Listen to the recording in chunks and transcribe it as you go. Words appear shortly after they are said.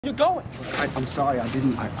you're going. I'm sorry, I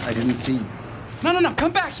didn't see you. No,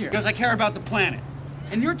 come back here. Because I care about the planet.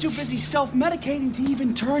 And you're too busy self-medicating to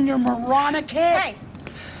even turn your moronic head.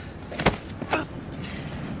 Hey!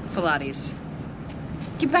 Pilates.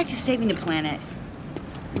 Get back to saving the planet.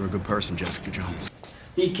 You're a good person, Jessica Jones.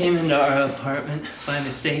 He came into our apartment by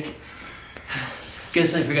mistake.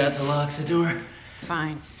 Guess I forgot to lock the door.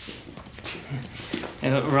 Fine.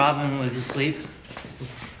 Robin was asleep.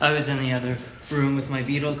 I was in the other room with my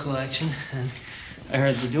beetle collection, and I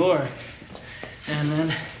heard the door. And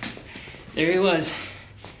then there he was,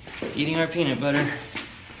 eating our peanut butter.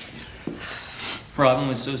 Robin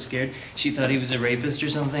was so scared, she thought he was a rapist or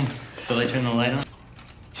something. So I turned the light on.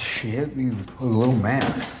 She hit me with a little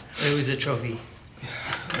man. It was a trophy.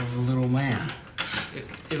 Of a little man.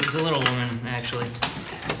 It was a little woman, actually.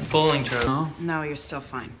 Bowling trophy. No? No, you're still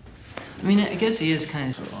fine. I mean, I guess he is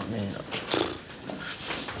kind of...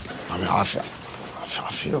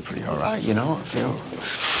 I feel pretty all right, you know?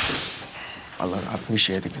 I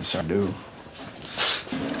appreciate the concern, dude.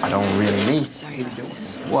 I don't really need... Sorry about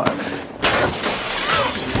this. What?